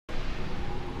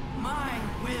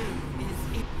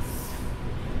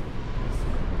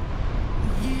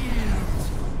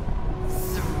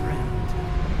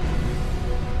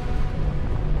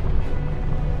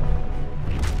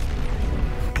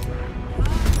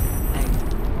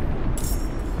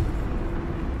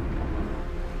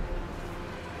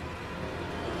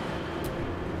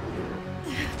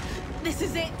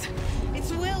is it.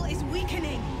 Its will is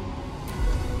weakening.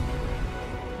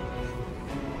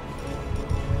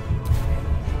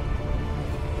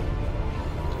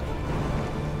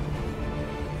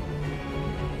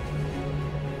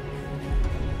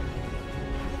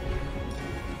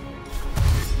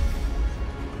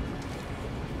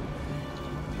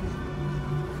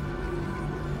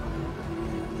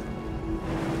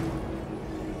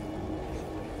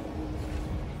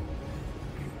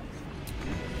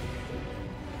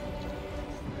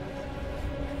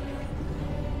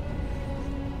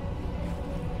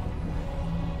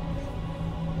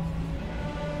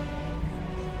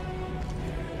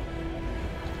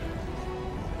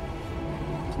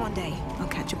 One day, I'll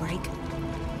catch a break.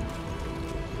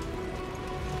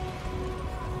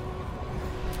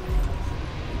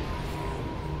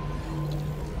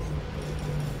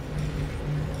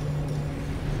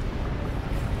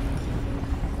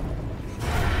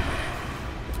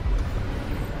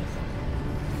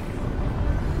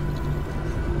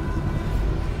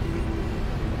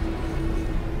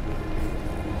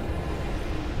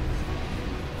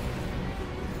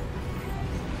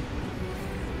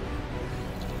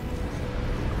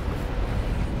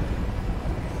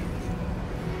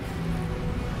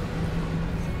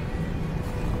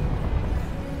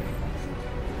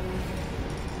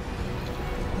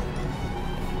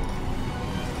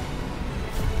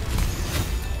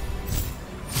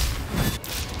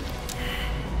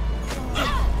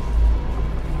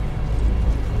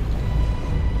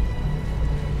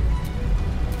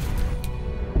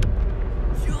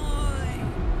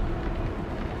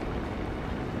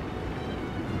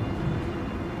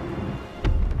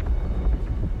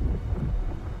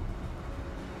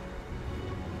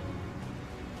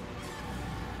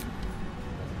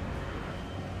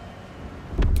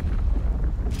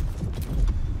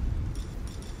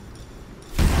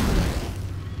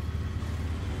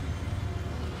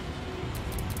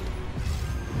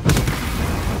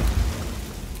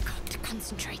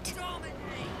 Concentrate.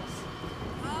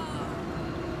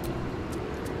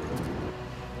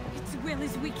 Its will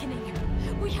is weakening.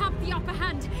 We have the upper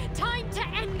hand. Time to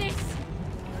end this!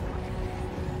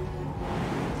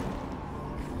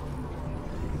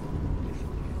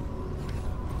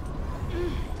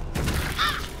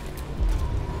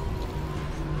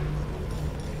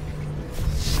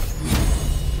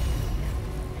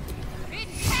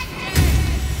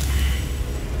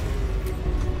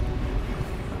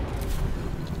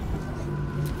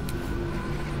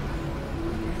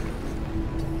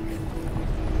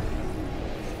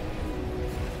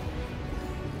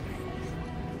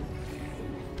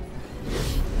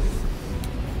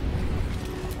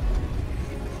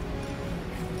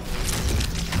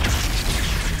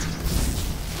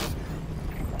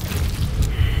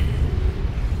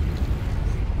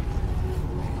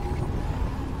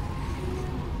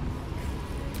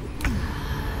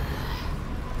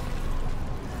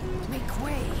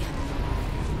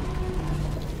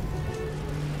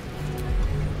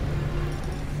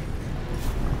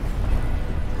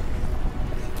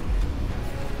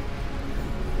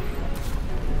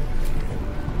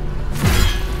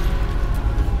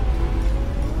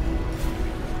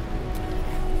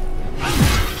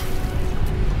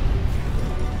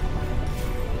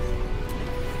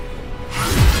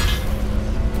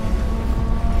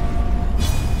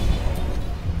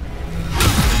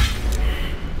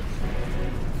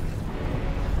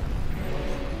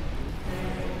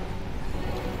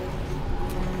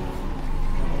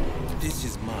 This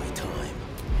is my time.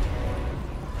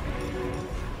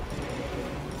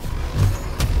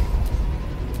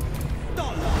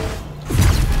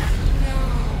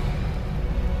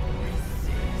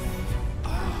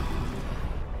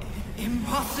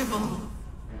 Impossible!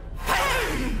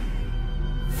 Pain!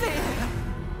 Fear!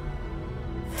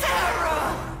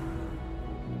 Terror!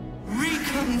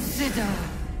 Reconsider!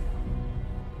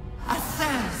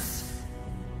 Assess!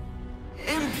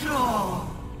 Implore!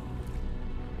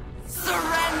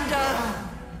 Surrender!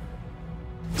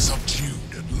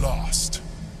 Subdued at last,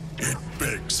 it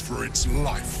begs for its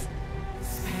life.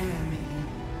 Spare me.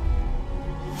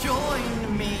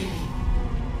 Join me.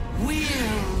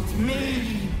 Wield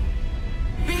me.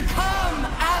 Become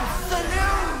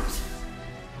absolute!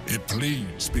 It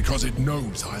pleads because it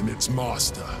knows I'm its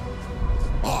master.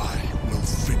 I will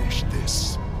finish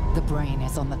this. The brain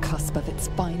is on the cusp of its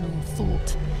final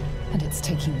thought, and it's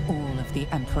taking all of the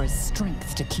Emperor's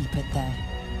strength to keep it there.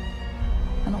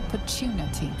 An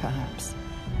opportunity, perhaps.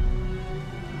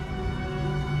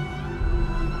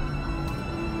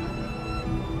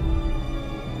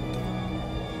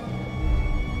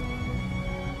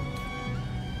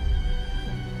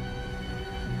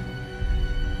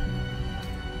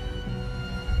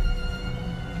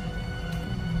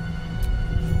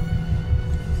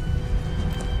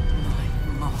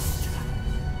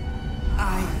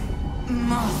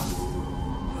 must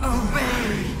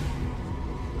obey.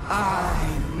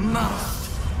 I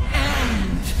must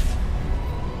end.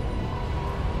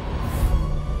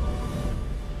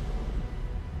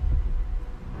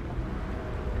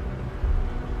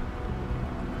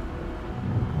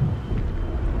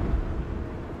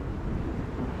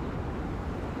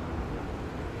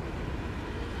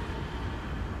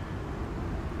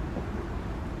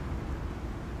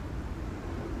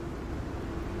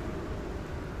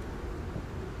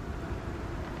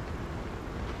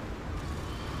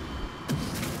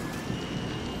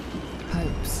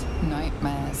 Hopes,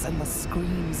 nightmares, and the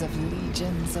screams of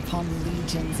legions upon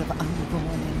legions of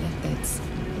unborn lipids.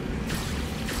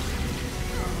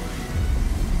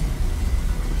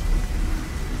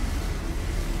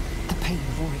 The pain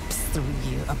rips through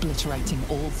you, obliterating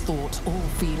all thought, all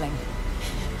feeling.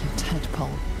 Your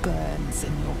tadpole burns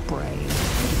in your brain.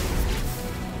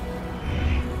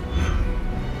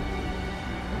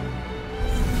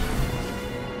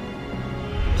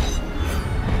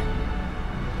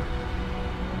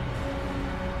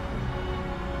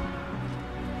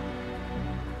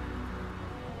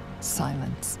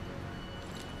 Silence.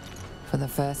 For the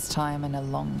first time in a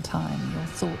long time, your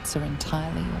thoughts are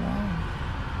entirely your own.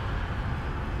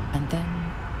 And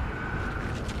then,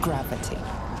 gravity.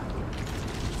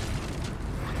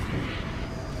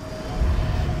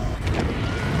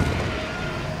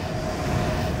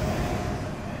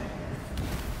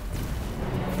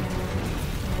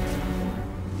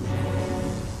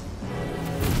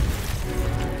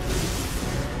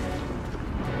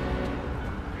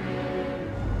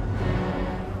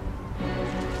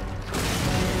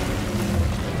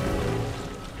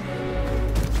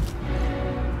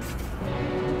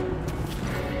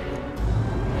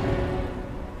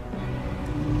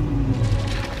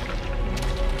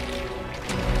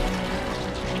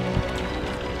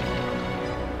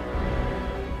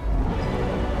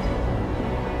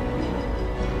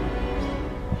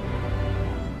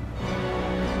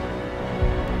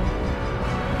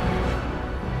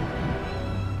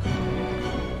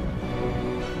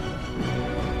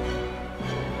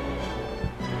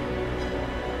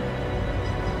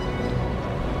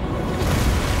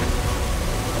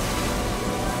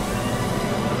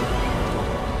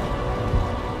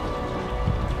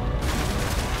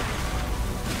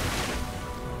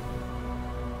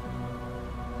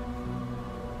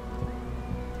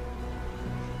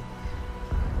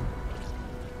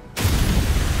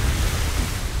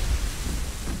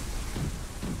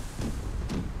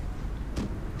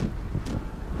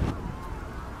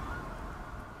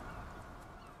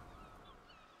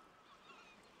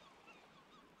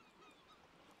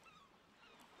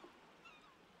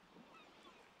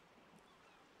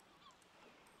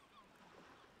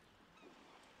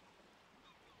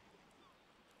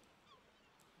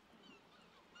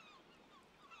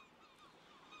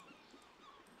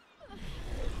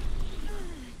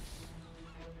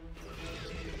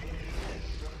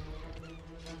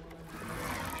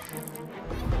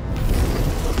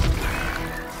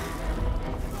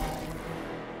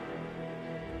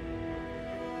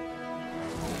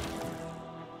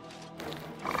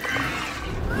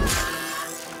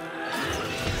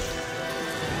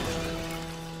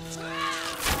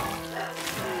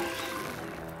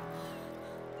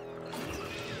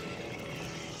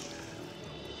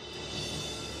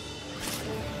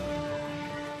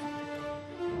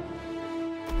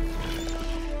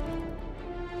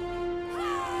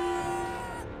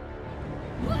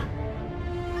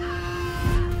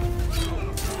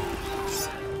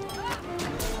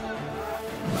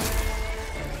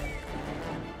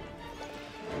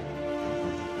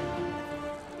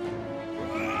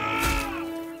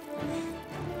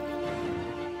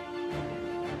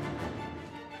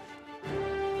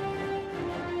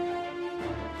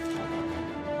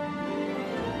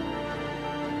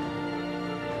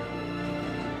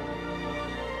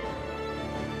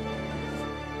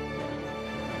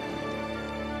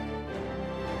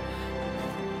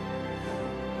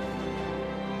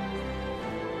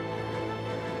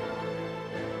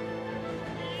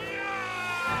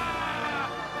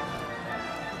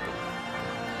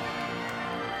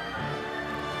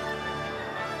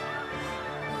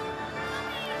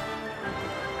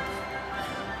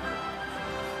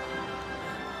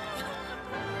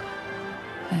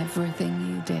 Everything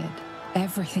you did,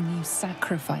 everything you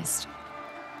sacrificed,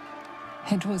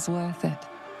 it was worth it.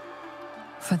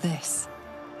 For this.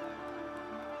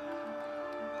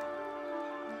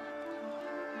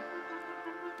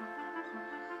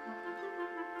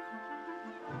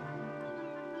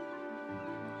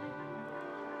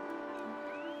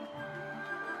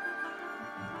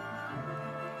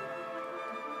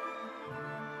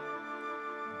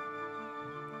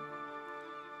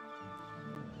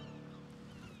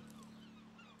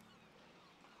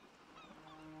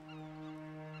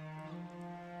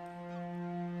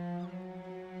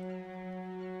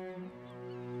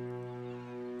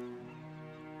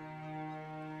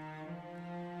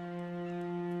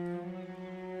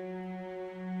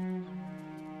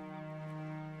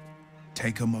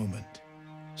 Take a moment.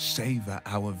 Savor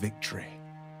our victory.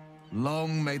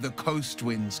 Long may the coast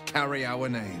winds carry our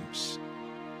names.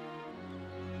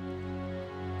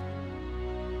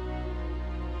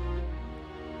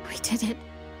 We did it.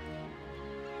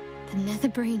 The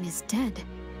Netherbrain is dead.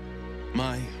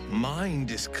 My mind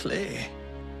is clear.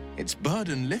 Its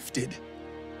burden lifted.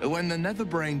 When the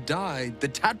Netherbrain died, the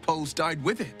tadpoles died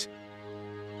with it.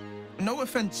 No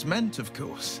offense meant, of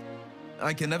course.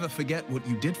 I can never forget what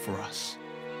you did for us.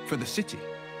 For the city.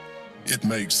 It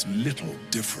makes little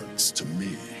difference to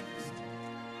me.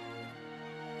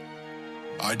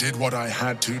 I did what I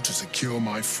had to secure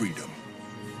my freedom.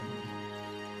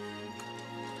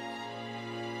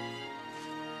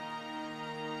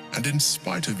 And in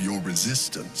spite of your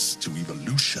resistance to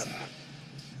evolution,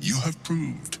 you have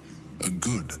proved a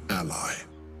good ally.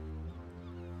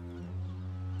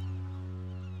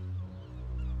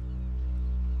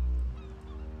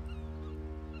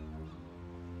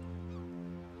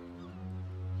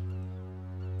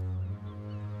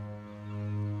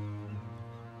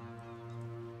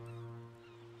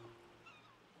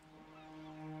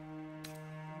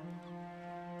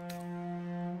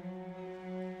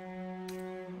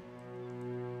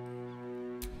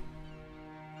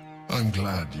 I'm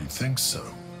glad you think so.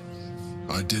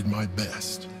 I did my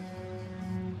best.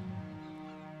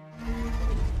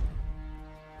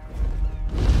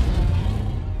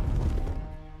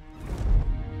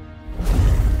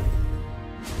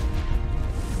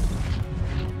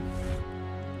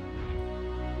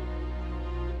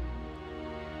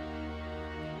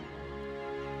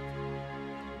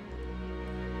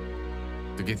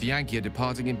 The Githyanki are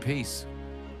departing in peace.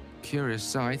 Curious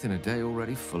sight in a day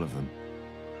already full of them.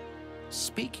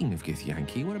 Speaking of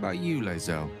Githyanki, what about you,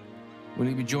 Lae'zel? Will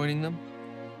you be joining them?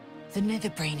 The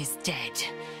Netherbrain is dead.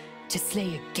 To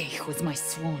slay a Gith was my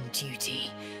sworn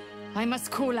duty. I must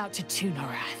call out to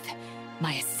Tunorath.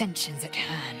 My ascension's at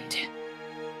hand.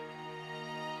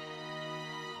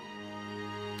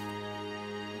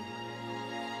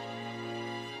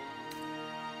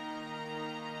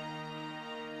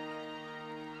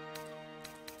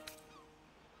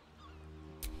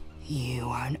 You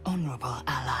are an honorable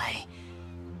ally.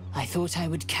 I thought I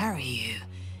would carry you.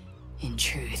 In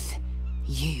truth,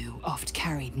 you oft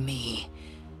carried me.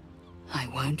 I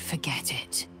won't forget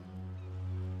it.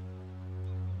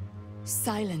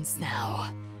 Silence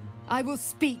now. I will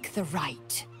speak the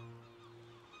right.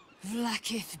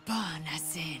 Vlakith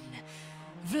Barnasin.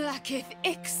 Vlakith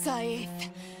Ixaith.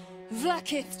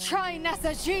 Vlakith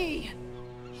Trinasaji.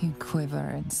 You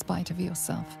quiver in spite of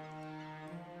yourself.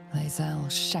 Lae'zel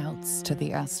shouts to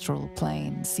the astral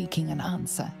plane, seeking an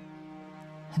answer.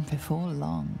 And before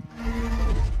long,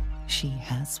 she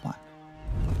has one.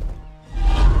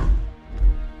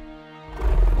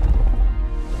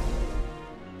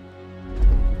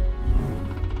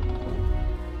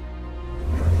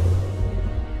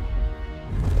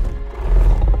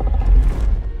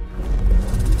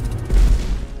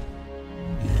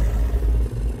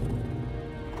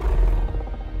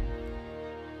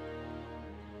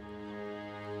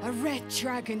 A red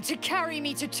dragon to carry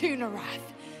me to Tunorath.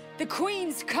 The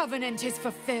Queen's covenant is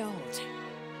fulfilled.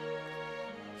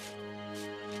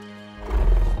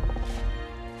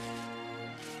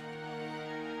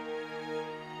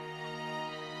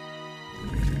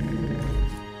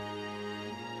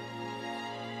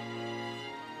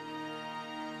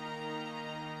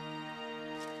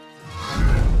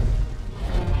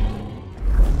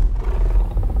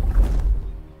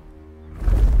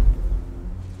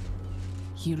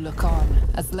 You look on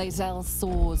as Lae'zel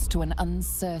soars to an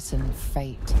uncertain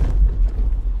fate.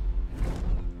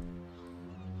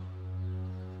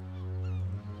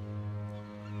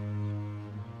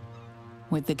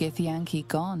 With the Githyanki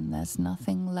gone, there's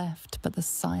nothing left but the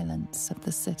silence of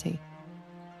the city,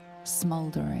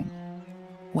 smoldering,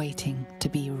 waiting to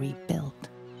be rebuilt.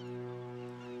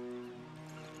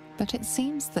 But it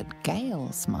seems that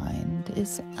Gale's mind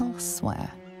is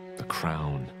elsewhere. The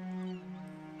crown.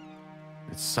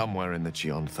 It's somewhere in the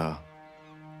Giontha.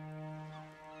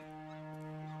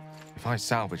 If I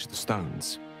salvage the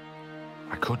stones,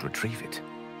 I could retrieve it.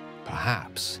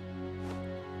 Perhaps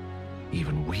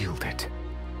even wield it.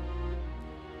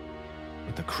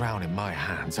 With the crown in my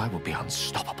hands, I would be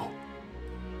unstoppable.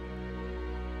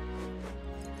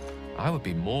 I would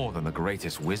be more than the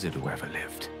greatest wizard who ever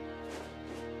lived.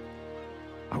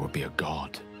 I would be a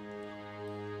god.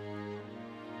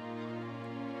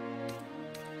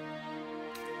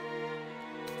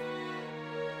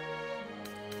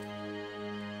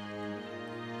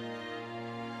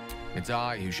 It's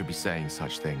I who should be saying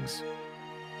such things.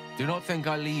 Do not think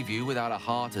I leave you without a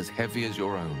heart as heavy as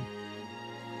your own.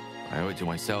 I owe it to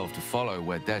myself to follow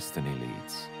where destiny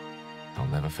leads. I'll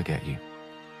never forget you.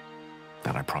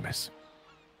 That I promise.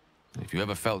 And if you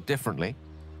ever felt differently,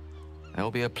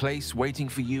 there'll be a place waiting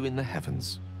for you in the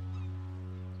heavens.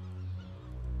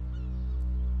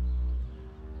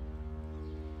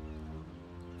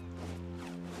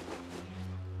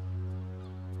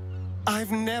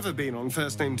 I've never been on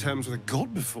first-name terms with a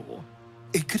god before.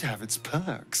 It could have its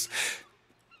perks.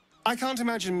 I can't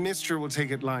imagine Mistra will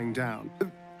take it lying down.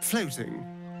 Floating.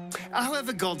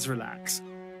 However, gods relax.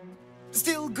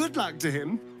 Still, good luck to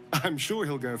him. I'm sure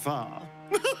he'll go far.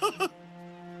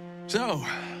 So,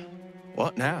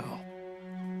 what now?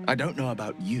 I don't know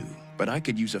about you, but I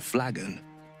could use a flagon,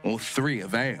 or 3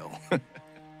 of ale.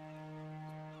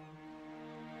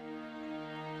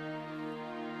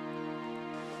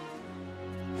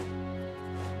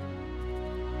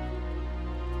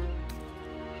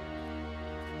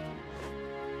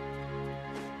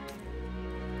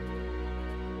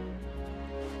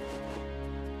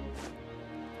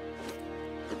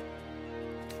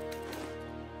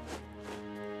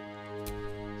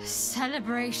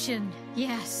 Celebration,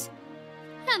 yes.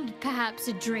 And perhaps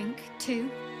a drink, too.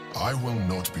 I will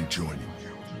not be joining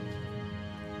you.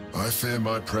 I fear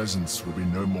my presence will be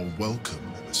no more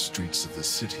welcome in the streets of the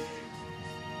city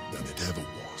than it ever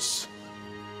was.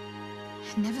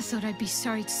 I never thought I'd be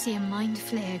sorry to see a mind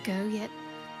flayer go, yet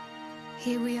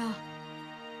here we are.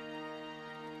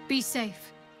 Be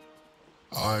safe.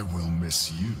 I will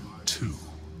miss you, too.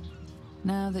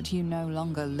 Now that you no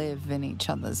longer live in each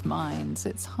other's minds,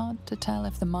 it's hard to tell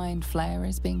if the mind flayer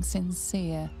is being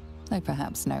sincere, though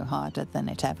perhaps no harder than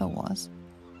it ever was.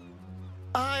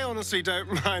 I honestly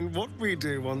don't mind what we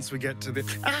do once we get to the...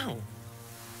 Ow!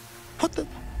 What the...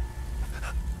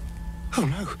 Oh,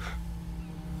 no.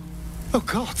 Oh,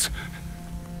 God.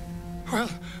 Well,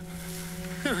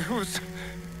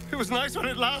 it was nice when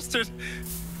it lasted.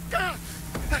 Ah!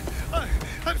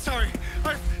 I'm sorry.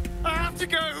 I have to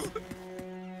go.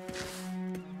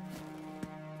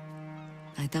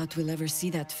 I doubt we'll ever see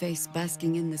that face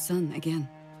basking in the sun again.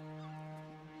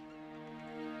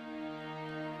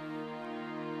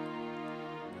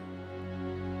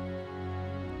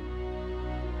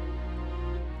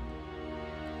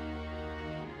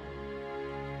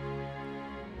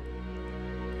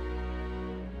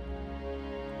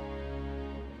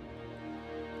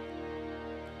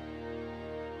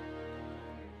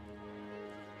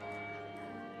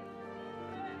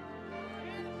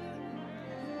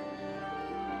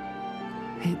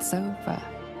 It's over.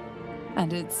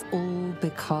 And it's all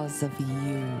because of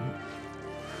you.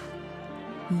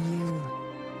 You,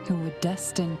 who were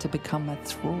destined to become a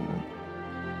thrall.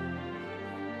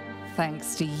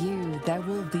 Thanks to you, there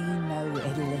will be no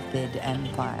Illithid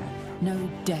empire, no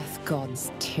death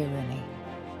god's tyranny.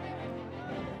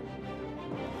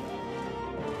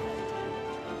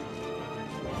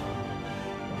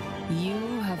 You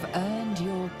have earned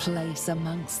your place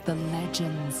amongst the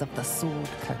legends of the Sword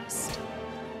Coast.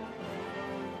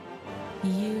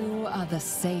 You are the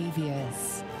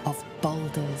saviors of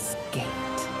Baldur's Gate.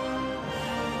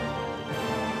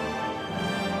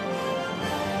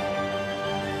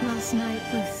 Last night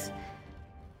was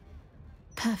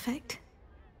perfect.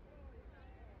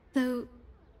 Though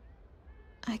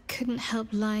I couldn't help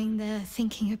lying there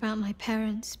thinking about my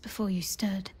parents before you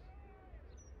stirred.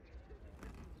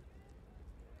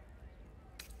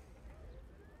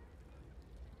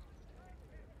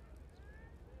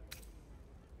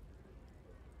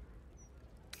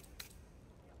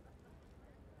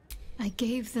 I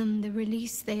gave them the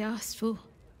release they asked for.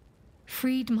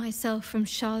 Freed myself from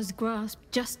Shah's grasp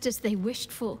just as they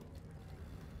wished for.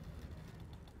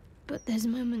 But there's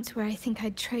moments where I think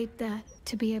I'd trade that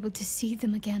to be able to see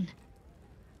them again.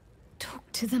 Talk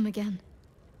to them again.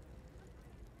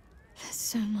 There's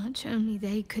so much only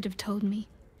they could have told me.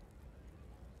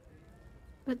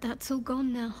 But that's all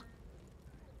gone now.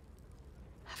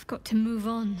 I've got to move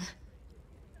on.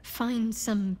 Find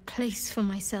some place for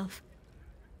myself.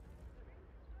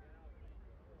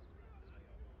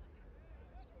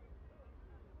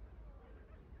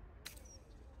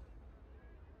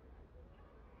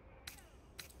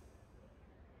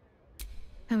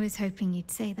 I was hoping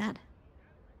you'd say that.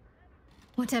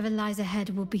 Whatever lies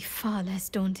ahead will be far less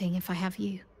daunting if I have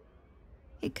you.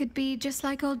 It could be just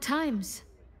like old times.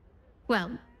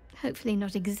 Well, hopefully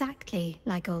not exactly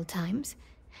like old times.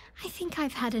 I think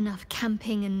I've had enough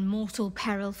camping and mortal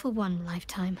peril for one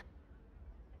lifetime.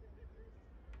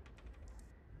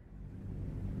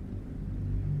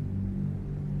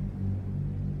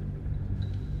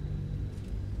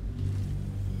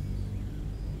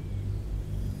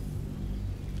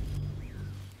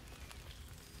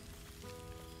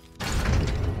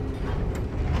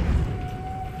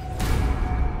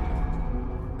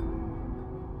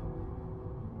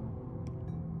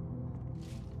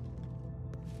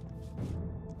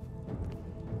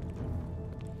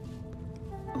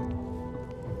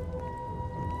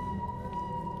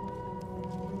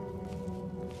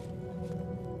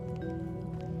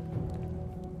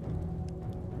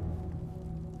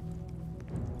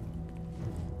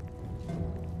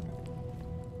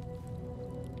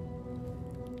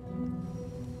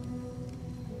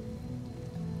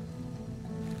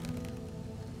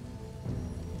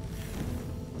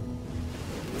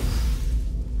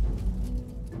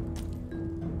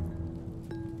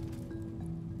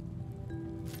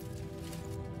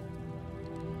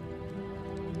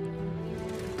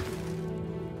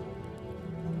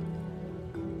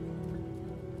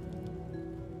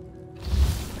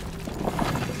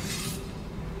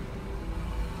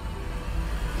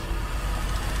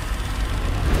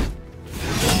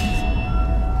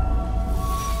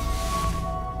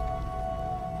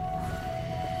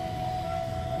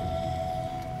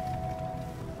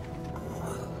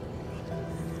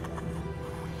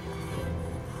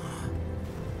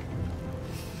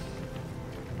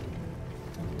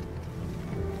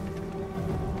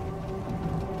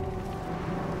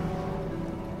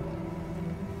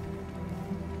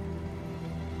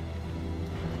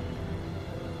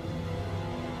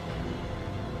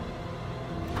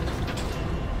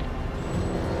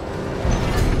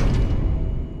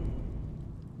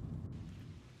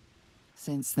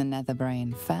 Since the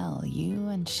Netherbrain fell, you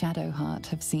and Shadowheart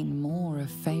have seen more of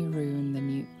Faerun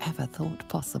than you ever thought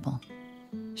possible.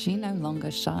 She no longer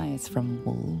shies from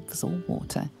wolves or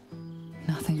water.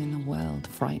 Nothing in the world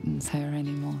frightens her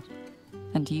anymore.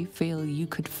 And you feel you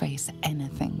could face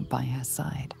anything by her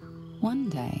side. One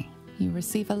day, you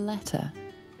receive a letter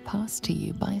passed to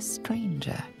you by a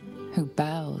stranger who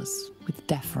bows with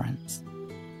deference.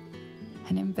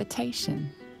 An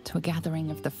invitation to a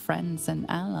gathering of the friends and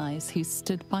allies who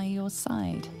stood by your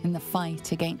side in the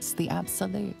fight against the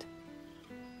Absolute.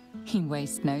 You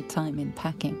waste no time in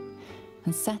packing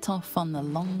and set off on the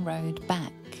long road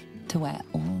back to where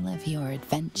all of your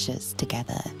adventures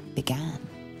together began.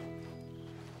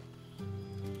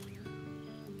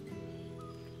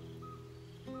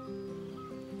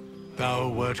 Thou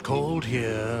wert called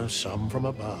here, some from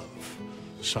above,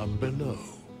 some below.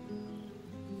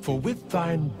 For with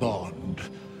thine bond,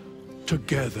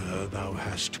 together thou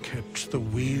hast kept the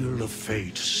wheel of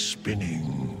fate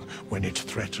spinning when it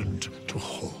threatened to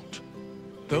halt.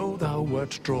 Though thou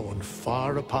wert drawn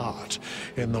far apart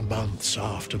in the months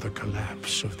after the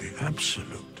collapse of the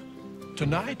Absolute,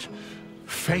 tonight,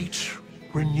 fate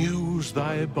renews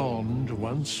thy bond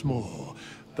once more.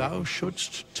 Thou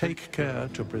shouldst take care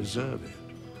to preserve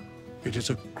it. It is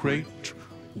a great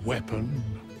weapon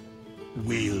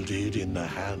wielded in the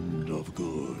hand of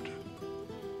good.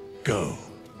 Go.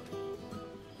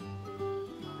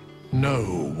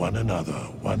 Know one another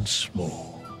once more.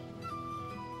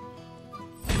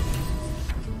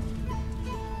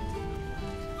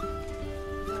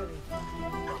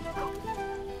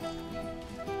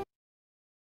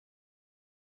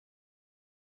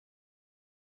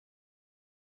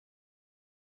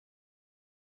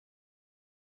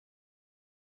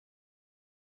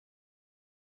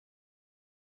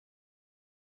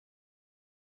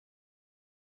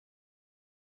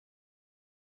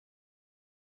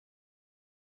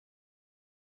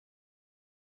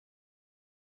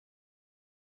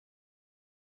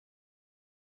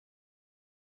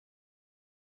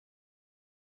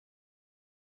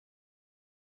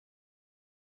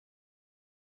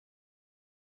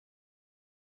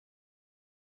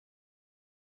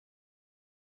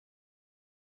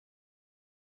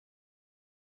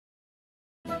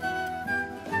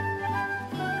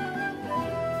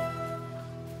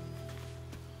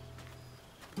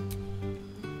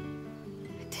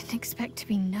 Expect to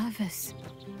be nervous,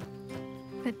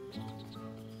 but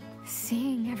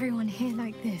seeing everyone here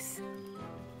like this,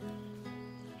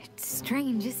 it's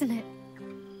strange, isn't it?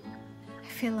 I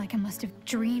feel like I must have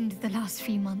dreamed the last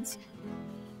few months.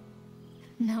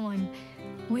 Now I'm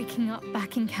waking up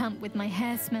back in camp with my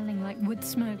hair smelling like wood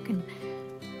smoke and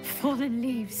fallen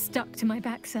leaves stuck to my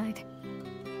backside.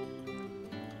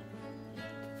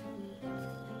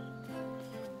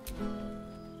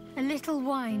 A little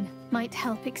wine might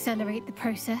help accelerate the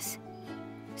process.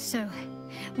 So,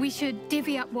 we should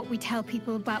divvy up what we tell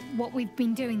people about what we've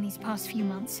been doing these past few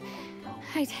months.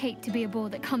 I'd hate to be a bore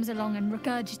that comes along and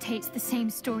regurgitates the same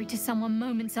story to someone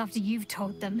moments after you've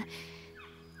told them.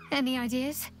 Any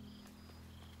ideas?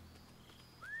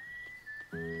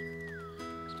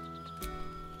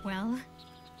 Well,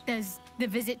 there's the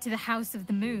visit to the House of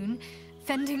the Moon,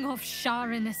 fending off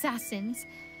Sharan assassins.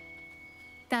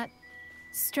 That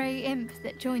stray imp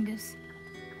that joined us.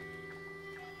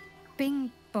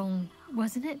 Bing bong,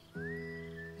 wasn't it?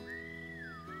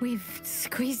 We've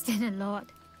squeezed in a lot.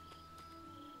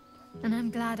 And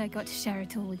I'm glad I got to share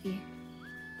it all with you.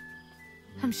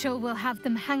 I'm sure we'll have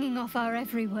them hanging off our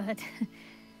every word.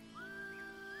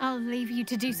 I'll leave you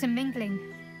to do some mingling,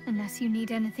 unless you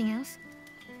need anything else.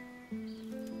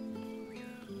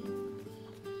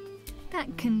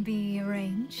 That can be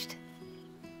arranged.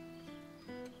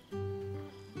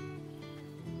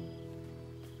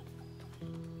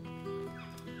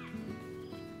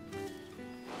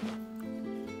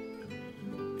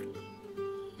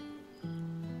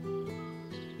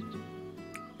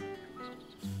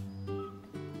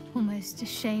 Almost a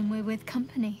shame we're with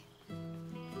company.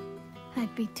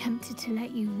 I'd be tempted to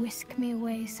let you whisk me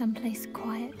away someplace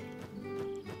quiet.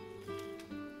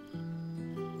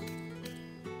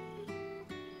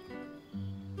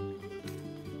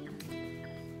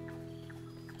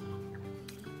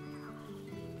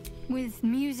 With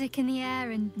music in the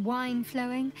air and wine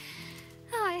flowing,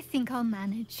 I think I'll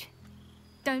manage.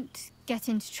 Don't get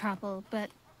into trouble, but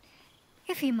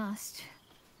if you must,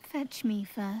 fetch me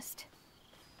first.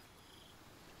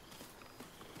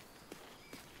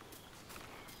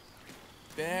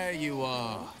 There you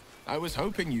are. I was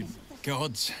hoping you'd...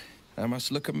 Gods, I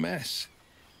must look a mess.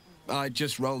 I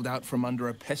just rolled out from under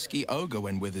a pesky ogre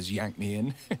when Withers yanked me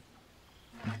in.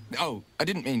 Oh, I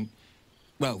didn't mean...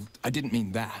 Well, I didn't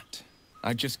mean that.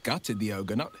 I just gutted the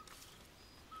ogre, not...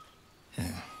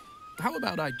 How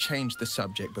about I change the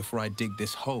subject before I dig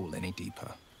this hole any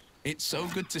deeper? It's so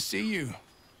good to see you.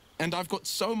 And I've got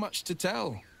so much to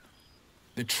tell.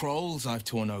 The trolls I've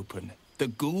torn open, the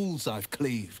ghouls I've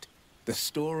cleaved, the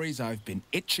stories I've been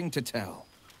itching to tell.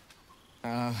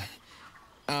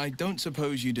 I don't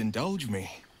suppose you'd indulge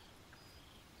me.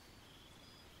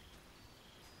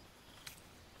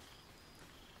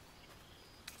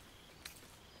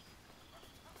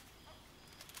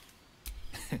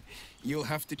 You'll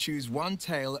have to choose one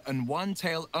tale and one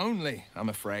tale only, I'm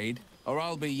afraid, or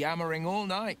I'll be yammering all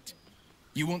night.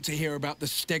 You want to hear about the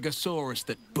stegosaurus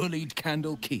that bullied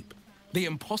Candle Keep, the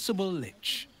impossible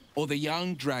lich, or the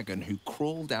young dragon who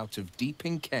crawled out of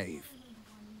Deeping Cave?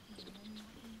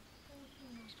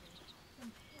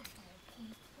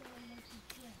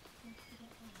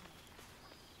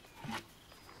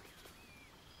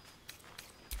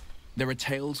 There are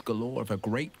tales galore of a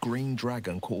great green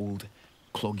dragon called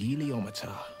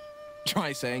Clogiliometer.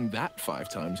 Try saying that 5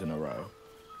 times in a row.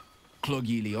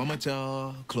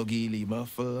 Clogiliometer,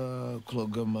 Clogilimuffler,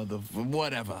 Clogamother,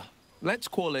 whatever. Let's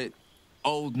call it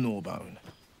Old Gnawbone.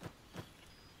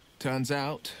 Turns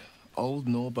out, Old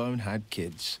Gnawbone had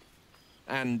kids.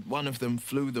 And one of them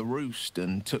flew the roost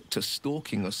and took to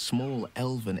stalking a small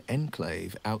elven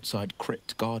enclave outside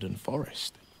Crypt Garden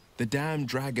Forest. The damned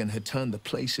dragon had turned the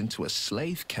place into a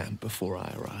slave camp before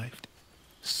I arrived.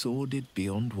 Sordid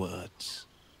beyond words.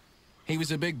 He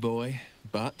was a big boy,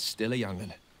 but still a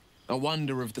young'un. A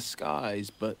wonder of the skies,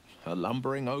 but a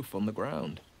lumbering oaf on the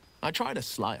ground. I tried a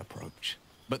sly approach,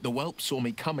 but the whelp saw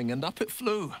me coming and up it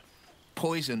flew.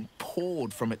 Poison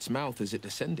poured from its mouth as it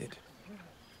descended.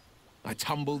 I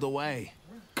tumbled away,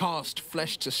 cast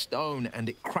flesh to stone, and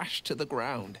it crashed to the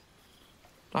ground.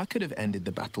 I could have ended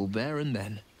the battle there and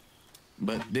then,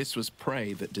 but this was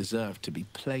prey that deserved to be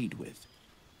played with.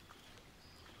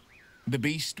 The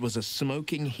beast was a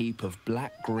smoking heap of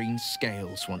black-green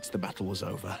scales once the battle was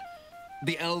over.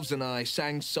 The elves and I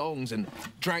sang songs and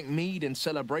drank mead in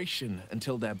celebration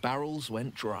until their barrels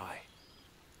went dry.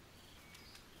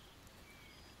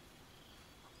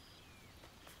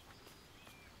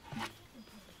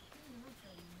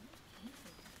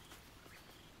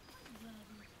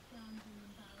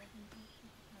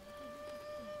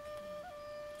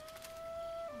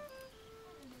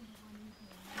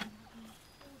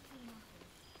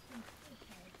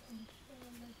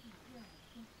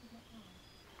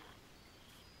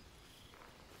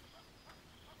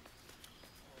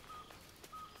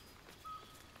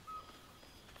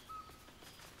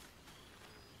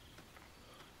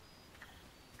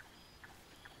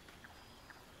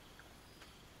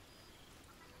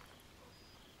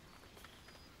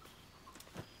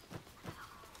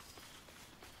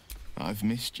 I've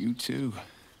missed you too.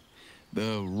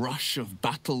 The rush of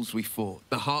battles we fought,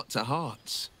 the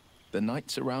heart-to-hearts, the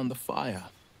nights around the fire,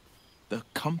 the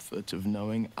comfort of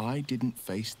knowing I didn't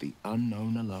face the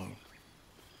unknown alone.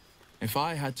 If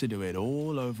I had to do it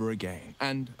all over again,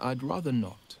 and I'd rather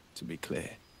not, to be clear,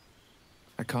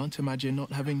 I can't imagine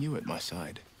not having you at my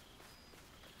side.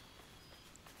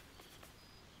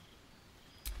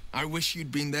 I wish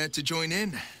you'd been there to join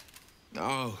in.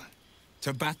 Oh,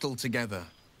 to battle together.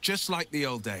 Just like the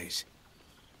old days.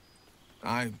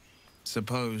 I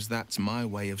suppose that's my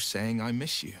way of saying I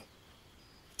miss you.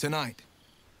 Tonight,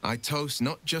 I toast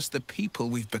not just the people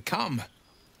we've become,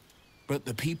 but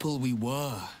the people we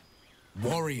were.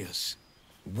 Warriors,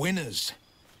 winners,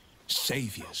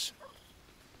 saviors.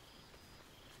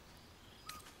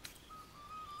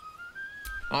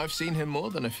 I've seen him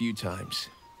more than a few times,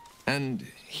 and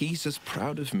he's as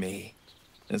proud of me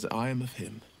as I am of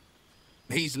him.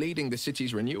 He's leading the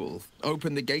city's renewal,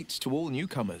 opened the gates to all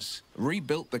newcomers,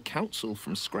 rebuilt the council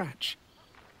from scratch.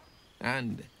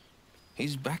 And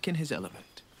he's back in his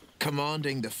element,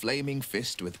 commanding the flaming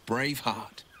fist with brave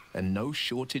heart and no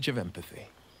shortage of empathy.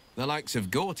 The likes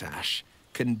of Gortash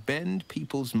can bend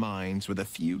people's minds with a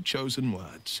few chosen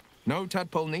words. No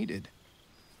tadpole needed.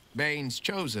 Bane's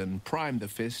chosen primed the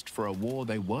fist for a war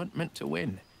they weren't meant to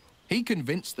win. He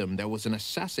convinced them there was an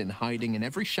assassin hiding in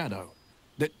every shadow,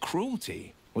 that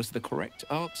cruelty was the correct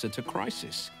answer to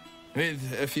crisis.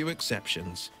 With a few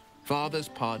exceptions, fathers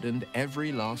pardoned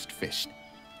every last fist.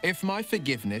 If my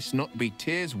forgiveness not be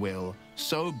Tyr's will,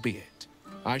 so be it.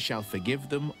 I shall forgive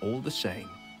them all the same.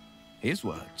 His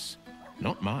words,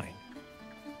 not mine.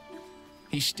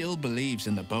 He still believes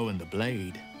in the bow and the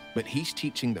blade, but he's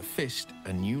teaching the fist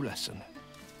a new lesson.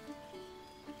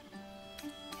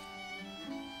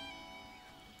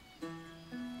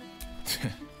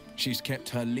 She's kept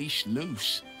her leash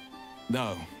loose.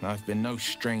 Though, I've been no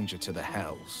stranger to the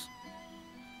hells.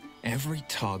 Every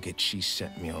target she's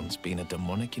set me on's been a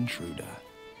demonic intruder.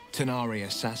 Tenari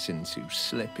assassins who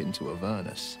slip into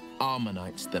Avernus.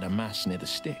 Armonites that amass near the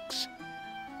Styx.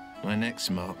 My next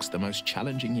mark's the most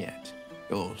challenging yet.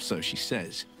 Or so she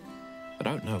says. I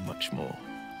don't know much more.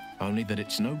 Only that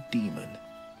it's no demon,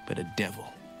 but a devil.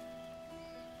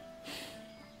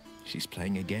 She's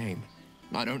playing a game.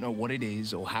 I don't know what it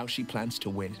is or how she plans to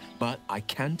win, but I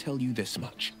can tell you this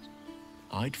much.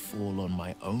 I'd fall on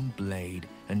my own blade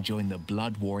and join the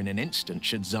blood war in an instant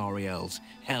should Zariel's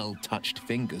hell-touched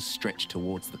fingers stretch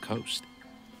towards the coast.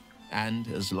 And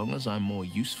as long as I'm more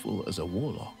useful as a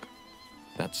warlock,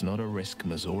 that's not a risk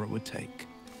Mazora would take.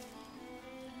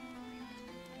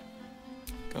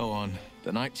 Go on,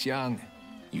 the night's young.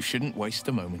 You shouldn't waste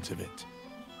a moment of it.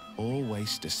 Or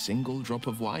waste a single drop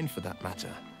of wine for that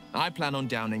matter. I plan on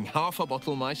downing half a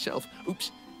bottle myself. Oops,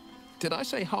 did I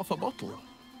say half a bottle?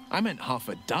 I meant half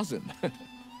a dozen.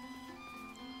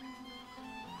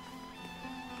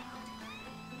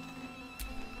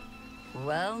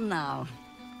 Well now,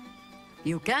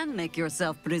 you can make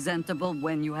yourself presentable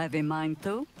when you have a mind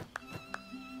to.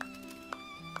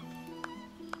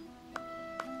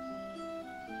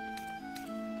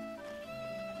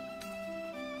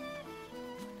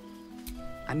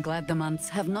 I'm glad the months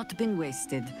have not been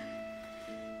wasted.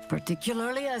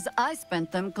 Particularly as I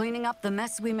spent them cleaning up the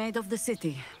mess we made of the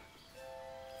city.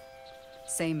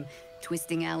 Same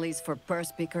twisting alleys for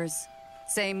purse pickers.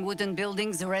 Same wooden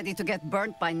buildings ready to get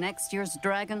burnt by next year's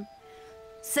dragon.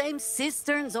 Same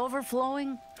cisterns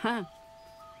overflowing, huh?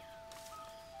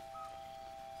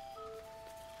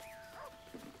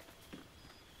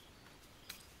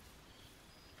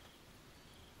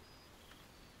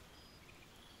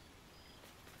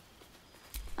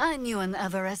 I knew an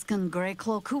Everescan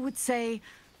Greycloak who would say,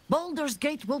 Baldur's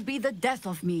Gate will be the death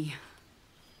of me.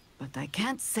 But I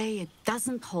can't say it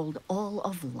doesn't hold all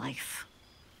of life.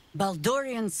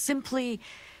 Baldurians simply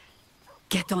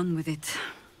get on with it.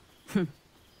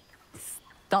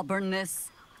 Stubbornness,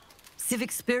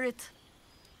 civic spirit,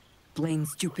 plain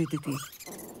stupidity.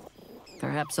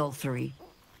 Perhaps all three,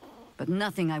 but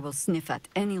nothing I will sniff at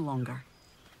any longer.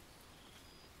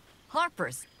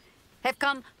 Harpers have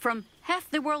come from half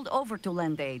the world over to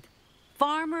lend aid.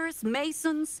 Farmers,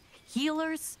 masons,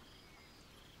 healers.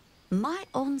 My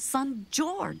own son,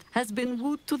 Jord, has been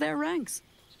wooed to their ranks.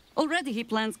 Already he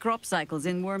plans crop cycles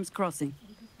in Worm's Crossing.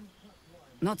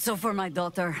 Not so for my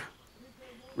daughter.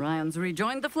 Ryan's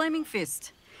rejoined the Flaming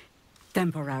Fist.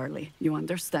 Temporarily, you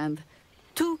understand.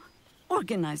 To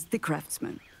organize the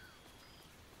craftsmen.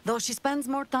 Though she spends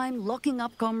more time locking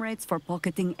up comrades for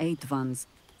pocketing aid funds.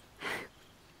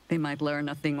 They might learn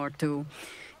a thing or two,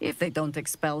 if they don't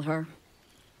expel her.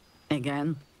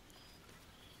 Again.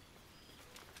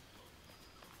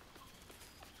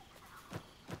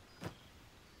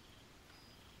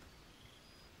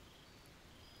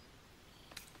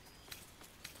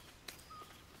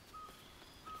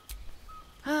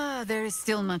 There is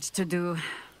still much to do.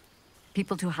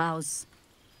 People to house.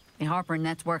 A Harper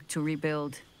network to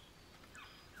rebuild.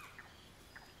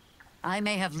 I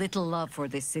may have little love for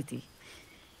this city.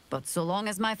 But so long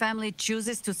as my family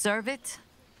chooses to serve it,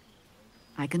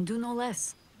 I can do no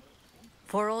less.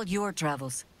 For all your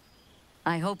travels,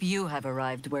 I hope you have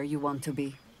arrived where you want to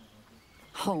be.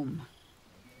 Home.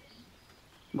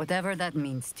 Whatever that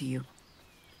means to you.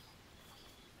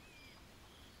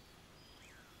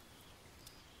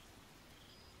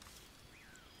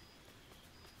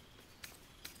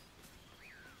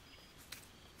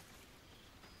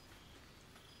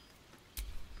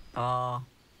 Ah,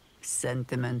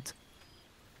 sentiment.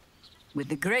 With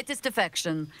the greatest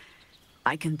affection,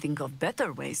 I can think of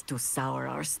better ways to sour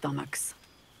our stomachs.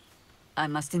 I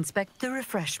must inspect the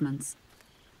refreshments.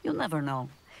 You'll never know.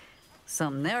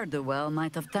 Some ne'er-do-well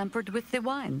might have tampered with the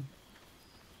wine.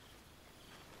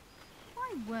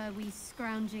 Why were we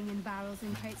scrounging in barrels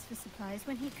and crates for supplies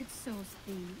when he could source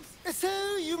these?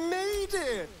 So you made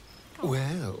it!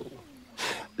 Well,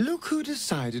 look who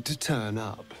decided to turn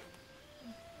up.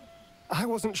 I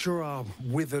wasn't sure our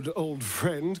withered old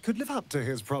friend could live up to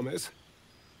his promise.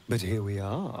 But here we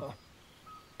are.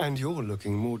 And you're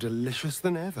looking more delicious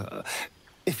than ever,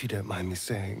 if you don't mind me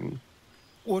saying.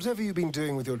 Whatever you've been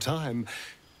doing with your time,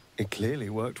 it clearly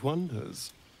worked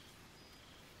wonders.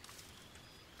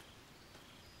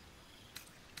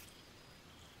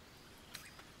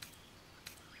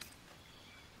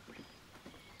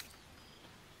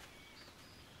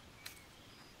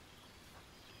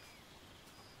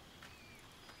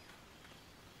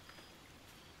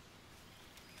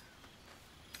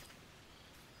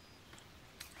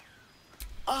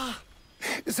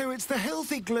 So it's the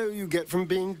healthy glow you get from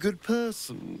being a good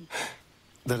person.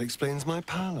 That explains my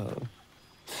pallor.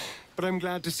 But I'm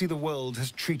glad to see the world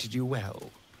has treated you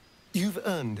well. You've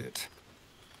earned it.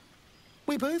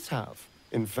 We both have,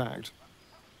 in fact.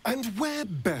 And where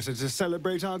better to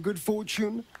celebrate our good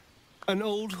fortune? An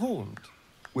old haunt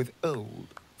with old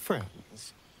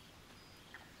friends.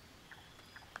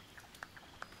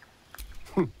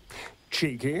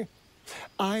 Cheeky.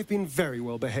 I've been very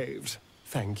well behaved,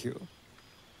 thank you.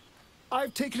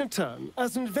 I've taken a turn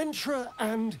as an adventurer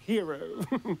and hero.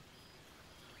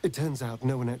 It turns out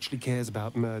no one actually cares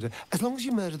about murder, as long as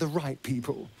you murder the right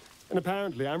people. And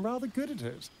apparently I'm rather good at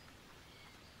it.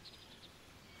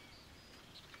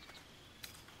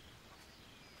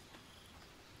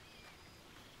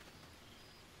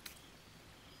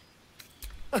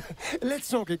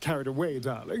 Let's not get carried away,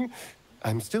 darling.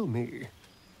 I'm still me.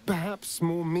 Perhaps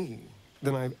more me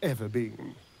than I've ever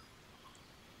been.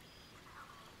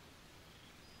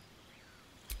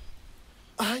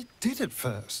 I did at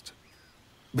first,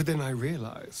 but then I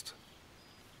realized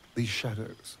these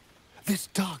shadows, this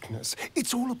darkness,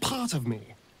 it's all a part of me.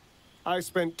 I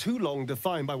spent too long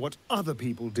defined by what other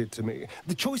people did to me,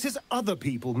 the choices other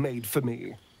people made for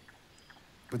me.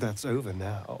 But that's over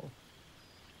now.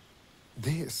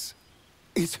 This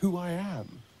is who I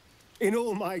am, in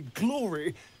all my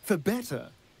glory, for better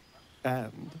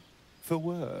and for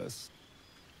worse.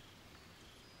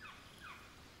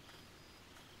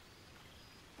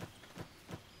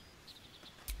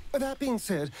 That being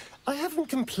said, I haven't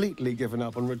completely given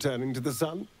up on returning to the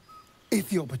sun. If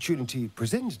the opportunity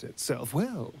presented itself,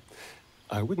 well,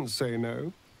 I wouldn't say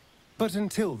no. But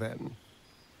until then,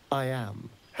 I am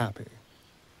happy.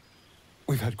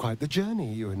 We've had quite the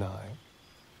journey, you and I.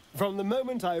 From the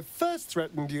moment I first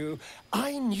threatened you,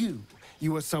 I knew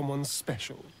you were someone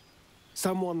special.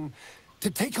 Someone to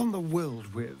take on the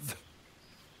world with.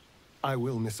 I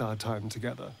will miss our time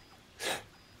together.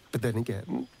 But then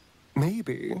again,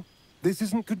 maybe this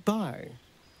isn't goodbye.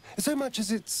 So much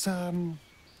as it's,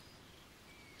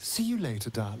 see you later,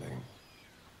 darling.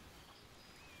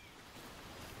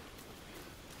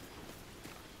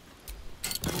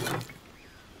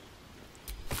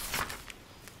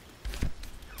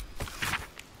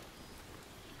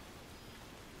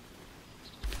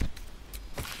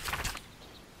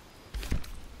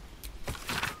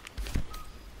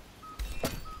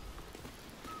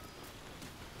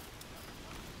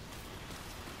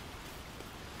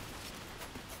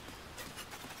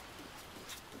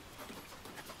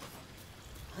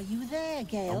 Are you there,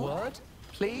 Gale? A word,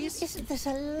 please? Isn't this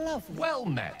a lovely... Well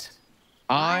met.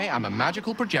 I am a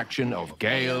magical projection of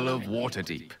Gale of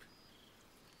Waterdeep.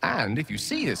 And if you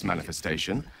see this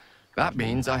manifestation, that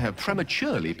means I have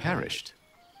prematurely perished.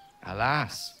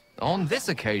 Alas, on this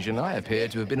occasion I appear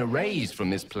to have been erased from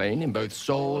this plane in both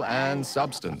soul and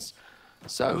substance.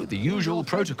 So the usual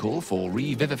protocol for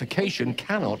revivification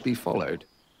cannot be followed.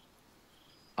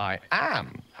 I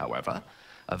am, however,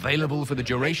 available for the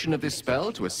duration of this spell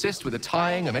to assist with the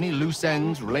tying of any loose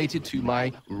ends related to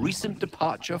my recent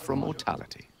departure from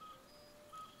mortality.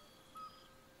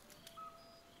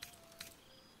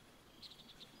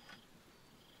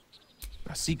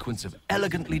 A sequence of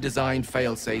elegantly designed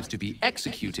fail-safes to be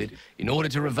executed in order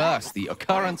to reverse the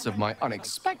occurrence of my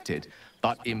unexpected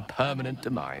but impermanent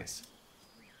demise.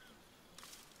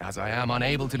 As I am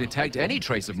unable to detect any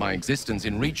trace of my existence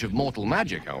in reach of mortal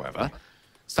magic, however,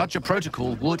 such a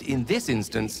protocol would, in this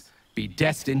instance, be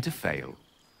destined to fail.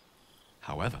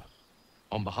 However,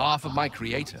 on behalf of my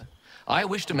creator, I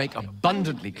wish to make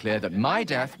abundantly clear that my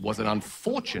death was an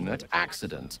unfortunate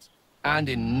accident, and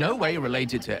in no way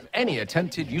related to any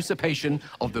attempted usurpation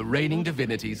of the reigning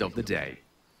divinities of the day.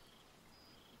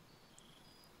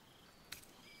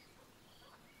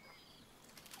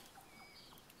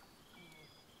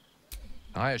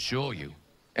 I assure you,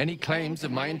 any claims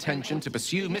of my intention to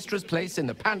pursue Mystra's place in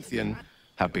the Pantheon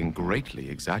have been greatly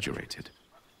exaggerated.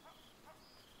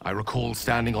 I recall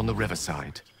standing on the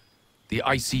riverside, the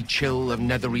icy chill of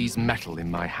Netherese metal in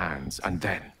my hands, and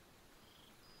then...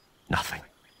 nothing.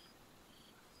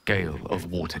 Gale of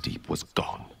Waterdeep was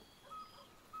gone.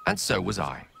 And so was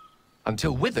I,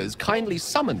 until Withers kindly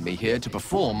summoned me here to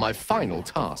perform my final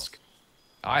task.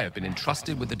 I have been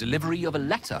entrusted with the delivery of a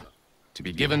letter to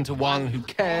be given to one who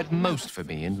cared most for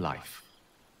me in life.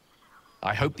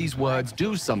 I hope these words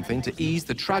do something to ease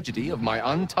the tragedy of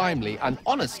my untimely and,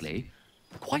 honestly,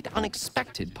 quite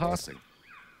unexpected passing.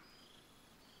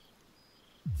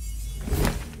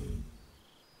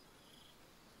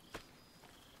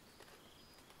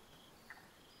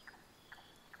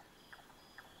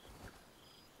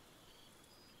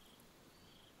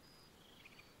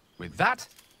 With that,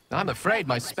 I'm afraid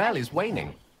my spell is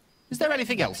waning. Is there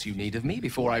anything else you need of me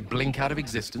before I blink out of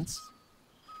existence?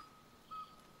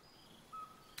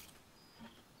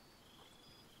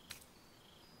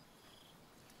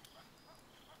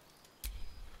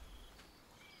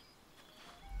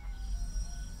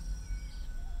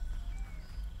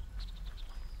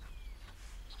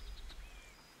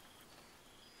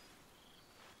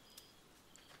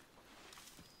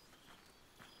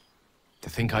 To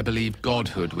think I believed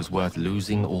godhood was worth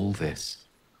losing all this.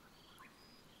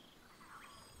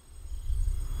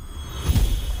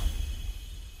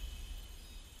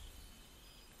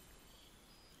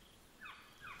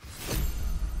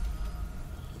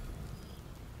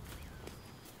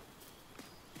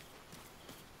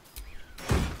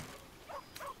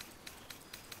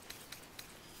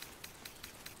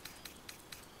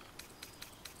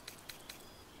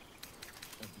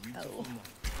 Oh,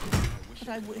 but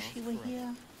I wish he were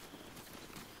here.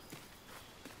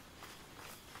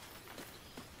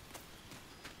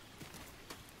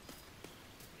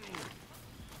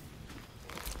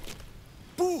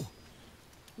 Boo!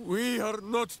 We are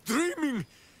not dreaming.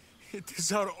 It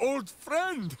is our old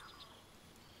friend.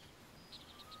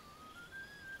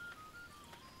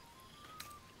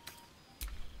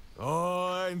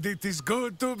 Oh, and it is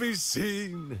good to be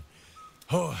seen.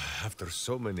 Oh, after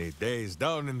so many days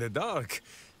down in the dark,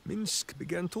 Minsk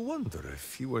began to wonder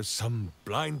if he was some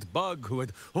blind bug who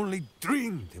had only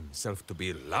dreamed himself to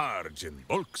be large and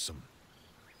bulksome.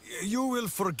 You will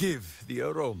forgive the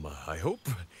aroma, I hope.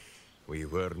 We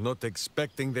were not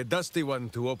expecting the Dusty One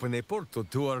to open a portal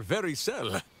to our very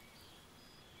cell.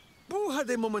 Boo had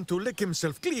a moment to lick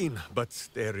himself clean, but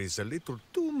there is a little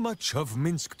too much of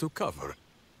Minsk to cover.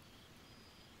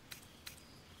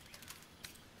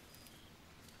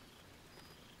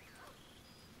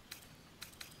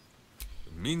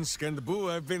 Minsk and Boo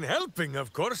have been helping,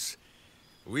 of course.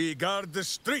 We guard the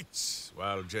streets,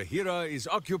 while Jaheira is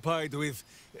occupied with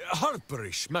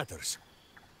harperish matters.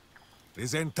 The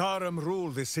Zentarum rule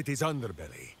the city's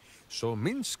underbelly, so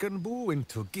Minsk and Boo went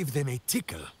to give them a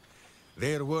tickle.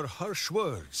 There were harsh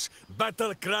words,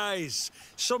 battle cries,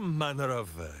 some manner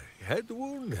of head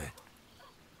wound.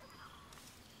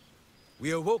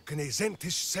 We awoke in a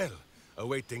Zentish cell,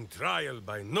 awaiting trial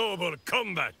by noble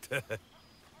combat.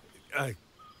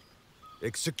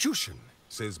 Execution,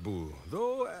 says Boo,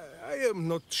 though I am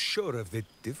not sure of the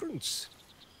difference.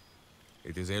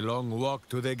 It is a long walk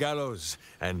to the gallows,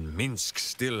 and Minsk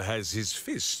still has his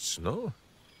fists, no?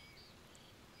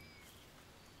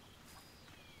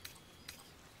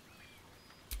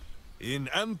 In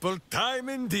ample time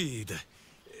indeed.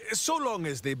 So long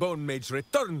as the Bone Mage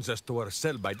returns us to our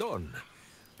cell by dawn,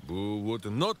 Boo would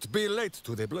not be late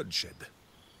to the bloodshed.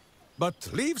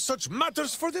 But leave such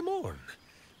matters for the morn.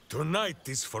 Tonight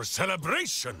is for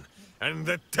celebration and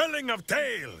the telling of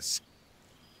tales.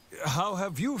 How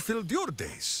have you filled your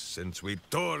days since we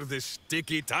tore this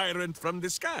sticky tyrant from the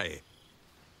sky?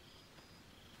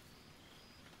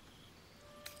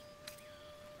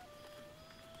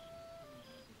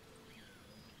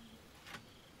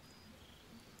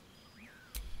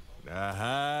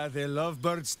 Aha, the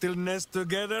lovebirds still nest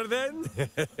together then?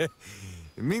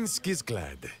 Minsk is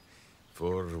glad.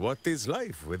 For what is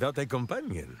life without a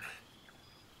companion?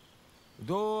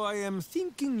 Though I am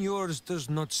thinking yours does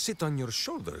not sit on your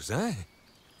shoulders, eh?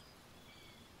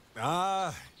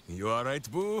 Ah, you are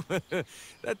right, Boo.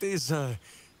 That is,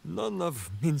 none of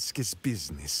Minsk's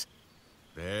business.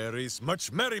 There is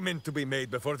much merriment to be made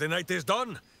before the night is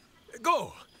done.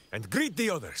 Go, and greet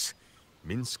the others.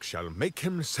 Minsk shall make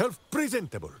himself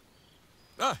presentable.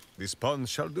 Ah, this pond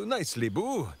shall do nicely,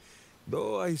 Boo.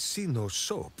 Though I see no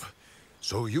soap.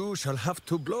 So you shall have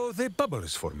to blow the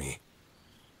bubbles for me.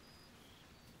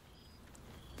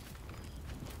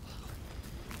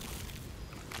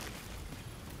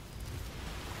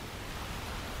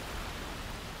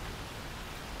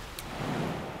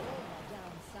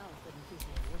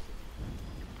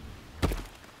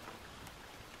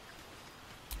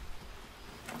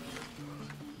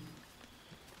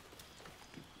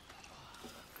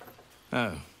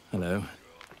 Oh, hello.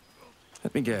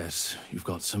 Let me guess, you've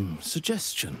got some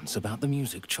suggestions about the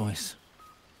music choice.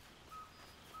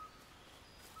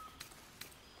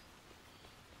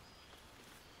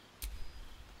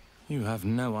 You have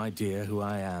no idea who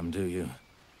I am, do you?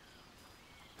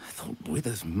 I thought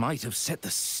Withers might have set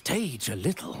the stage a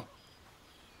little.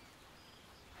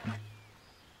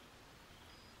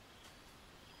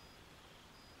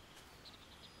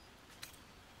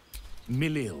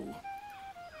 Milil.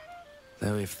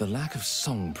 Though if the lack of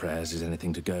song prayers is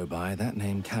anything to go by, that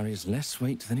name carries less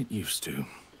weight than it used to.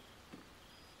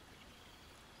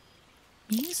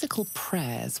 Musical simple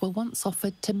prayers were once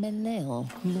offered to Melil,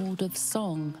 Lord of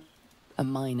Song, a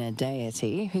minor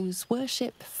deity whose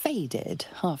worship faded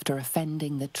after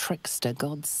offending the trickster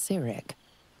god Cyric.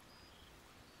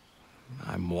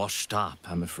 I'm washed up,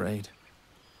 I'm afraid.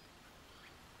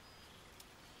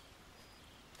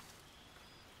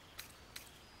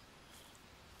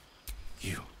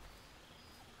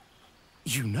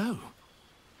 You know?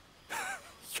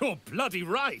 You're bloody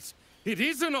right! It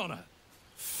is an honor!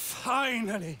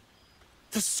 Finally!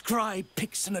 The scribe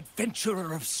picks an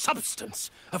adventurer of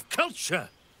substance, of culture!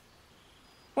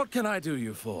 What can I do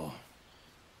you for?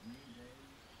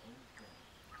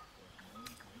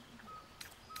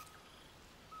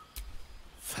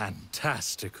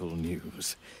 Fantastical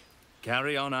news.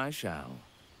 Carry on I shall.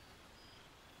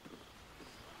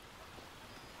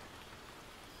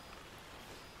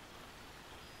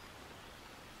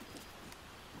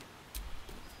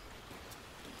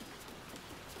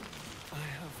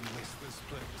 This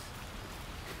place.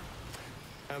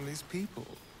 And these people.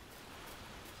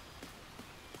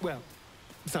 Well,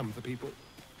 some of the people.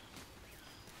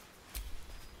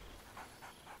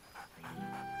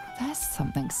 There's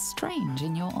something strange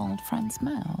in your old friend's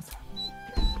mouth.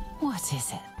 What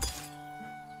is it?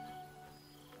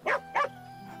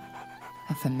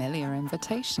 A familiar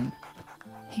invitation.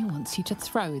 He wants you to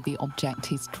throw the object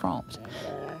he's dropped.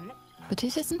 But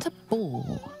it isn't a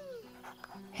ball.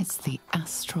 It's the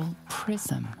astral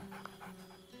prism.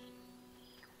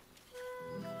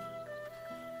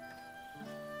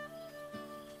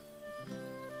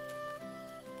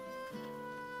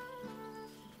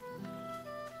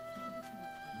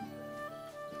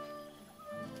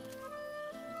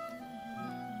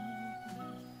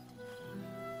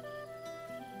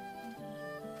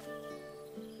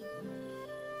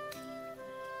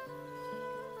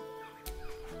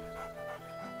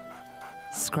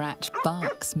 Scratch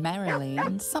barks merrily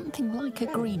in something like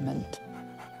agreement.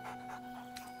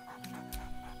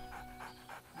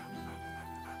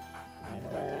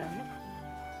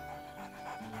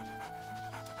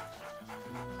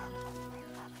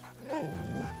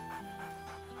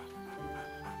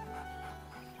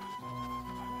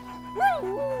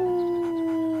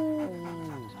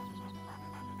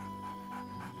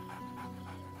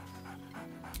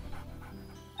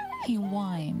 He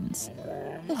whines.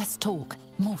 Let's talk,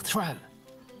 more throw. I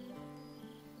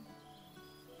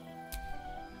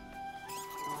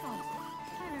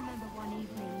remember one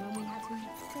evening when we had to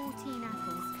eat 14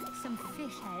 apples, some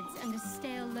fish heads, and a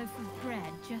stale loaf of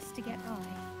bread just to get by.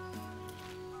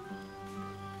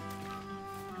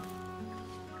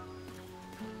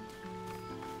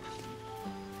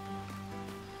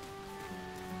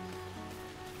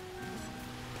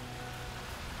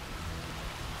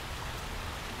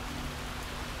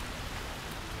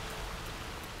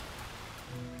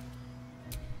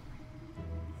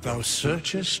 Thou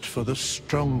searchest for the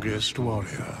strongest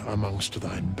warrior amongst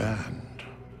thine band,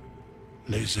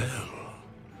 Lae'zel,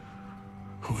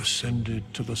 who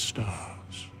ascended to the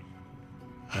stars.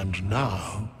 And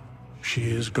now she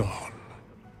is gone.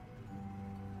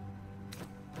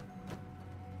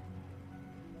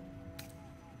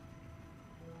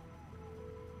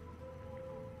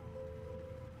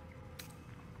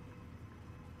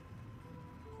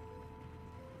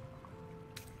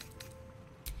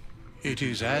 It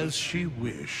is as she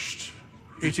wished.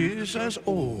 It is as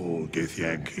all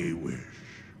Githyanki wish.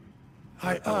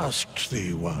 I asked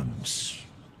thee once,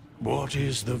 what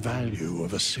is the value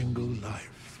of a single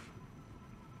life?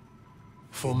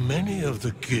 For many of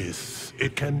the Gith,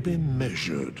 it can be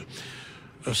measured.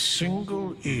 A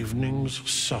single evening's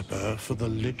supper for the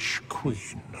Lich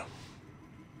Queen.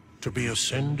 To be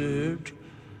ascended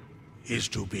is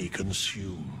to be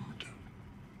consumed.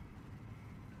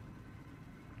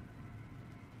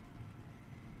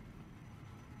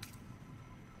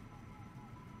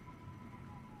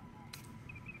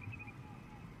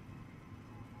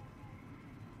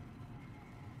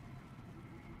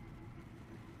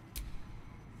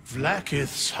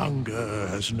 Vlaakith's hunger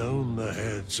has known the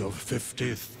heads of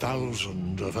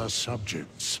 50,000 of her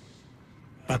subjects.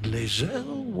 But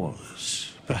Lae'zel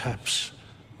was, perhaps,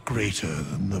 greater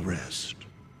than the rest.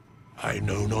 I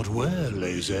know not where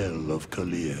Lae'zel of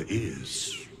Kalir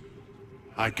is.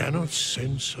 I cannot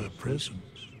sense her presence.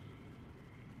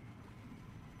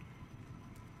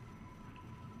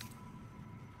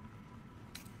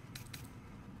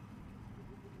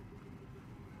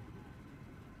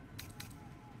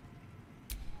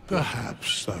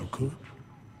 Perhaps thou could.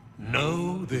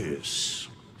 Know this.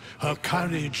 Her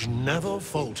courage never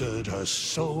faltered, her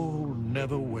soul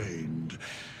never waned.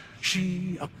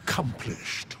 She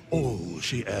accomplished all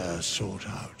she e'er sought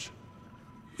out.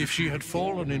 If she had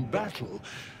fallen in battle,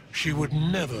 she would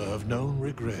never have known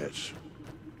regret.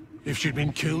 If she'd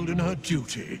been killed in her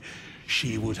duty,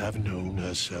 she would have known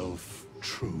herself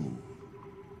true.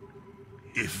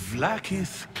 If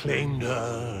Vlaakith claimed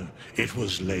her, it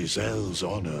was Lae'zel's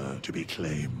honor to be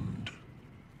claimed.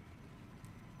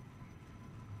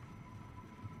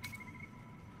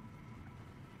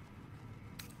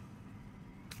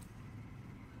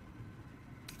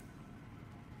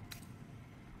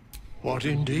 What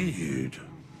indeed?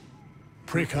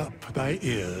 Prick up thy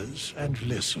ears and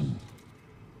listen.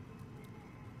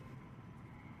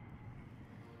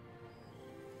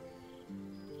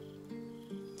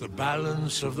 The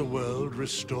balance of the world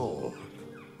restored.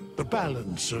 The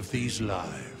balance of these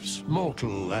lives,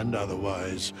 mortal and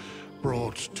otherwise,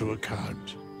 brought to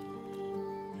account.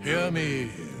 Hear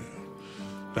me,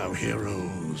 thou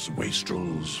heroes,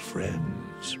 wastrels,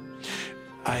 friends.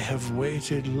 I have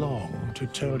waited long to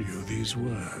tell you these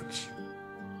words.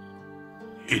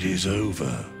 It is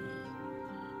over.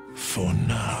 For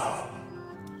now.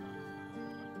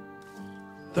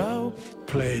 Thou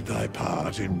played thy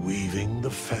part in weaving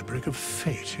the fabric of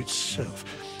fate itself,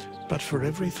 but for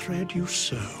every thread you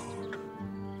sewed,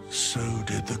 so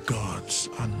did the gods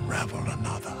unravel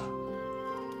another.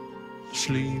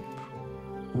 Sleep,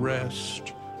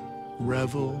 rest,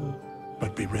 revel,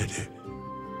 but be ready.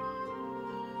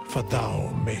 For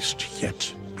thou mayst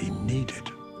yet be needed.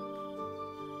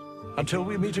 Until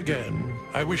we meet again,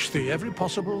 I wish thee every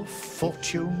possible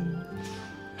fortune,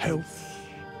 health,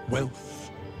 wealth,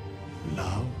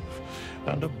 love,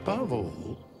 and above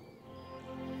all,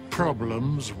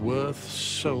 problems worth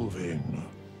solving.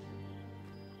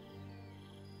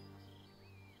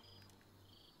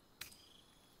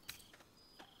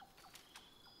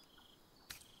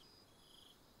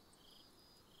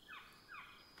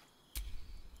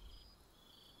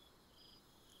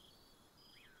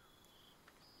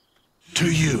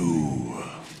 To you.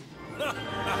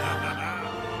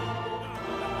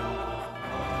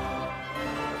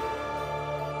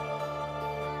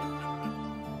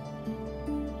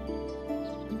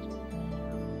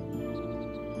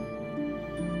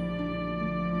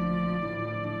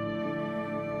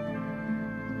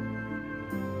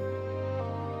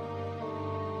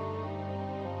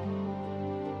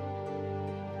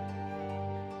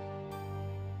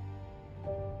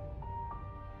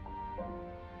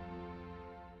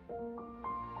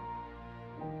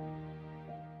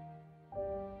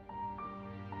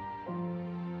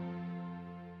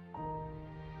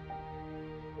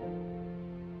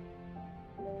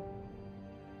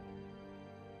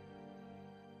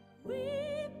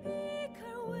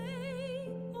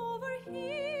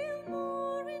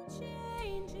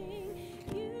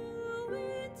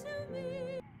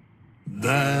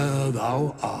 There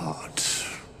thou art,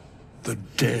 the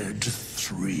dead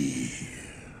three.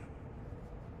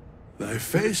 Thy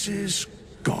faces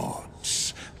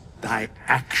gods, thy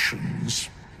actions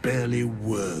barely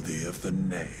worthy of the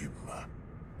name.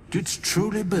 Didst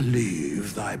truly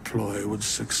believe thy ploy would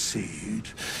succeed?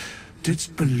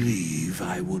 Didst believe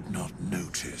I would not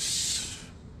notice?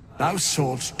 Thou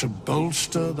soughtst to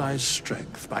bolster thy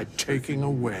strength by taking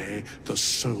away the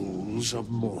souls of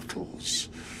mortals.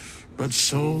 But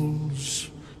souls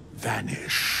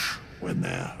vanish when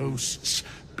their hosts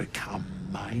become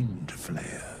mind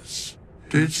flayers.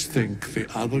 Didst think the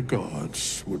other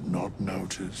gods would not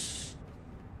notice?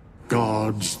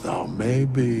 Gods thou may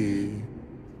be,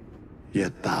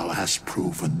 yet thou hast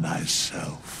proven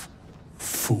thyself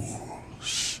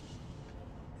fools,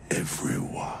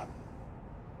 everyone.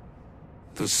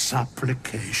 The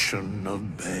supplication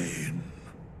of Bane,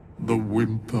 the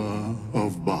whimper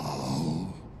of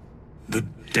Baal, the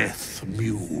death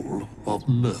mule of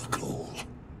Merkel,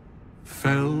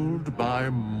 felled by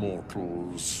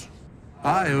mortals.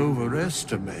 I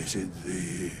overestimated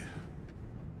thee.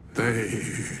 They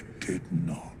did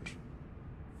not.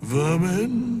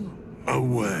 Vermin,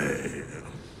 away.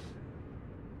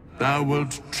 Thou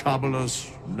wilt trouble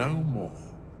us no more.